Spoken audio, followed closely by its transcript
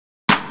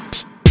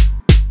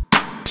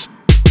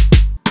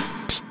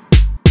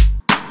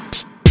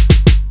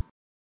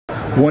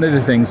one of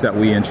the things that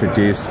we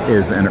introduced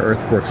is an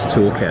Earthworks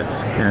toolkit.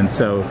 And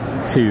so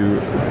to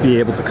be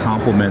able to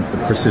complement the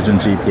precision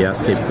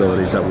GPS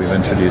capabilities that we've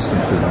introduced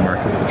into the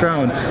market of the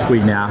drone, we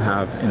now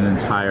have an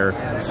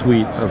entire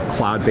suite of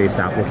cloud-based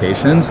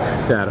applications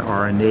that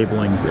are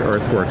enabling the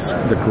Earthworks,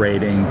 the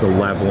grading, the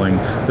leveling,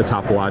 the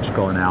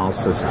topological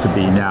analysis to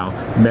be now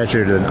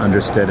measured and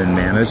understood and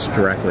managed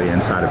directly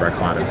inside of our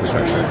cloud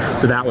infrastructure.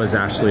 So that was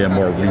actually a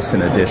more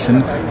recent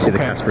addition to the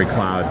Kespry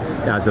cloud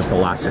as of the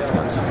last 6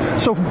 months.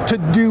 So to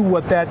do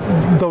what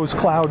those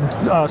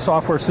cloud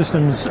software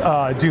systems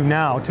do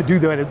now, to do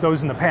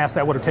those in the past,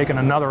 that would have taken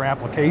another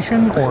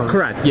application? Or?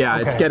 Correct, yeah.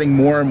 It's getting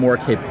more and more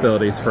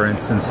capabilities. For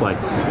instance, like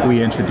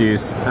we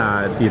introduced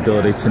the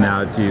ability to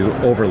now do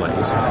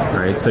overlays,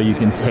 right? So you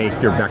can take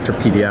your vector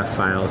PDF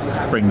files,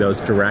 bring those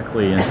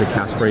directly into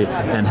Kespry,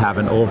 and have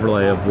an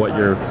overlay of what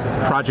your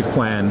project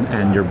plan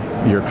and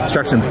your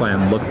construction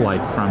plan look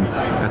like from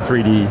a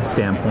 3D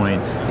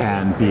standpoint,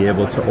 and be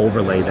able to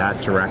overlay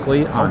that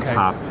directly on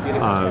top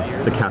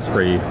of the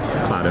Kespry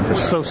cloud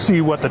infrastructure. So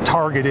see what the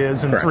target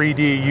is in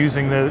 3D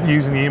using the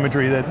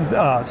imagery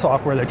that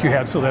software that you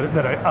have, so that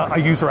a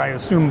user, I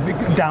assume,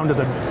 down to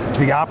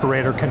the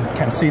operator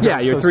can see those. Yeah,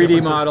 your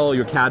 3D model,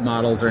 your CAD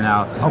models are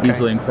now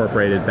easily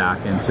incorporated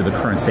back into the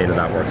current state of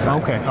that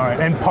worksite. Okay, all right.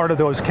 And part of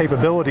those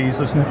capabilities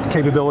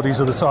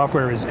of the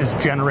software is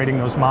generating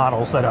those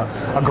models that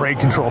a grade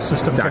control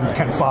system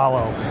can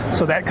follow.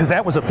 So because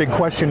that was a big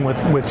question with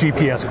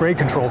GPS grade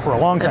control for a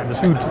long time,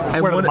 is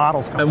where the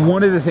models come from. And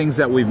one of the things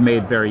that we've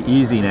made very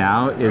easy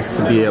now is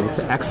to be able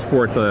to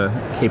export the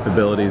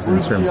capabilities in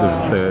terms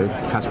of the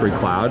Kespry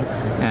cloud,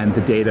 and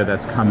the data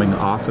that's coming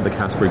off of the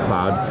Kespry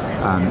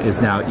cloud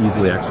is now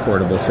easily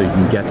exportable, so you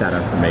can get that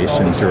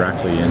information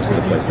directly into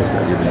the places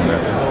that you want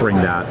to bring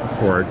that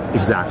for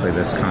exactly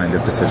this kind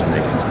of decision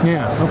making.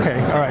 Yeah, okay,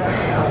 all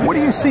right. What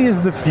do you see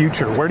as the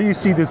future? Where do you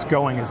see this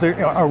going?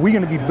 Are we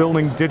going to be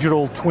building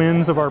digital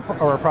twins of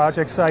our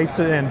project sites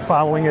and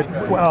following it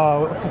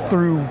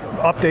through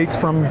updates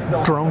from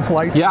drone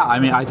flights? Yeah, I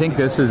mean, I think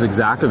this is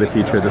exactly the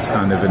future of this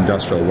kind of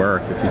industrial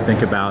work. If you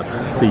think about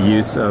the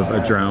use of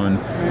a drone,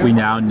 we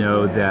now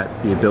know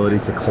that the ability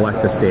to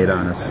collect this data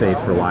on a safe,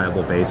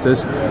 reliable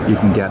basis, you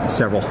can get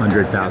several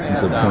hundred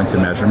thousands of points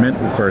of measurement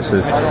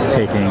versus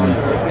taking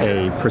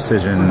a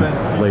precision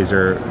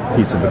laser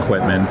piece of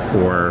equipment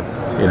for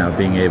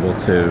being able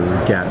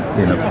to get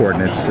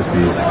coordinate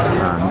systems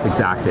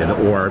exacted,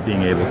 or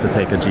being able to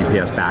take a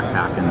GPS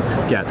backpack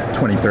and get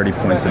 20-30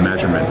 points of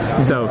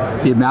measurement. So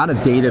the amount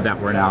of data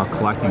that we're now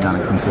collecting on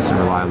a consistent,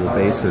 reliable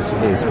basis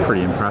is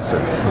pretty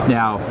impressive.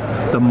 Now,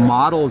 the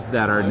models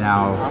that are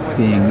now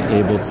being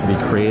able to be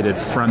created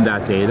from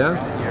that data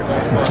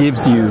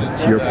gives you,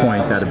 to your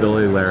point, that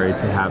ability, Larry,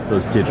 to have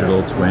those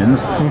digital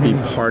twins be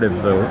part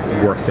of the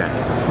workday.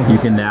 You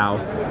can now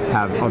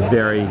have a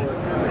very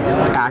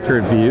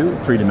accurate view,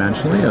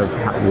 three-dimensionally, of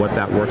what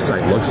that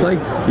worksite looks like.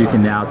 You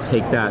can now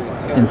take that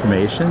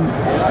information,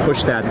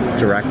 push that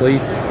directly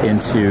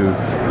into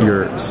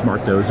your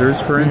smart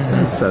dozers, for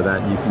instance, so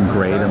that you can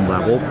grade and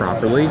level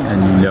properly,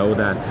 and you know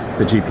that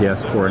the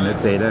GPS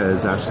coordinate data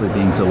is actually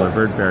being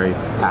delivered very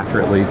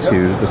accurately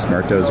to the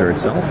smart dozer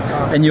itself.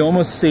 And you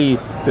almost see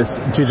this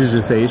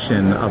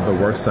digitization of the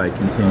worksite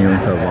continuing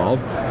to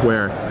evolve,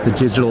 where the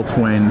digital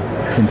twin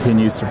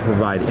continues to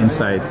provide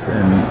insights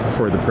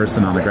for the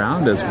person on the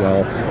ground, as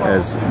well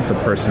as the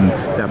person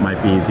that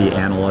might be the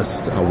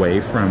analyst away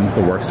from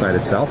the worksite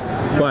itself.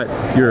 But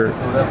you're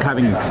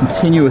having a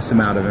continuous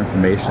amount of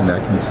information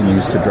that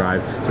continues to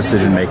drive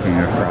decision making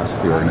across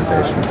the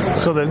organization.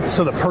 So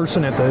the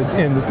person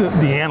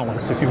the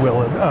analyst, if you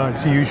will,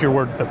 to use your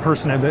word, the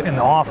person in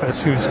the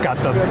office who's got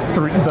the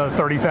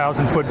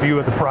 30,000-foot view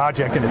of the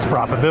project and its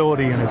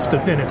profitability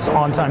and its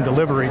on-time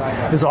delivery,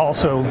 is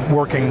also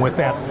working with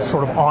that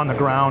sort of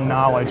on-the-ground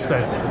knowledge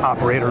that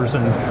operators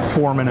and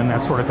foremen and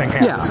that sort of thing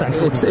have. Yeah,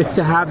 it's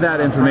to have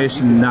that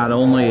information not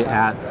only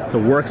at the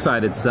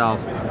worksite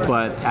itself,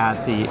 but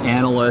at the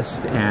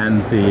analyst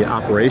and the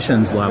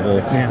operations level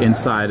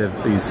inside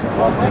of these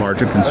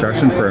larger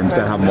construction firms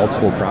that have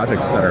multiple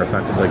projects that are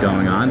effectively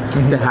going on,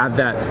 to have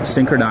that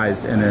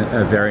synchronized in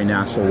a very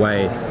natural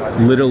way,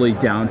 literally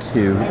down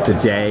to the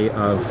day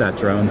of that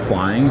drone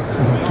flying,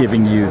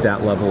 giving you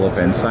that level of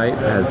insight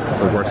as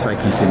the worksite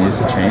continues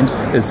to change,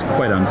 is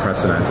quite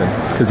unprecedented.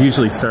 Because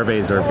usually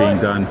surveys are being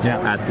done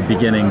at the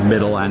beginning,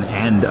 middle, and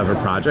end of a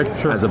project,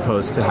 as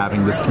opposed to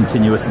having this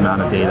continuous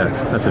amount of data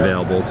that's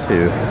available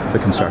to the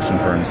construction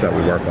firms that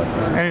we work with.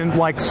 And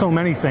like so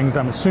many things,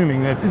 I'm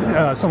assuming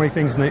that so many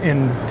things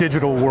in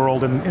digital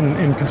world and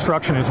in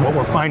construction, is what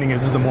we're finding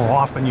is the more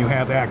often you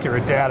have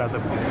accurate data,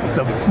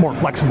 the more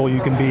flexible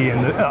you can be,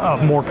 and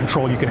the more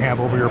control you can have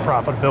over your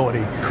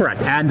profitability.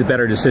 Correct, and the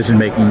better decision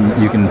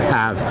making you can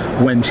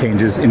have when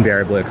changes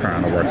invariably occur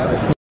on a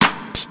worksite.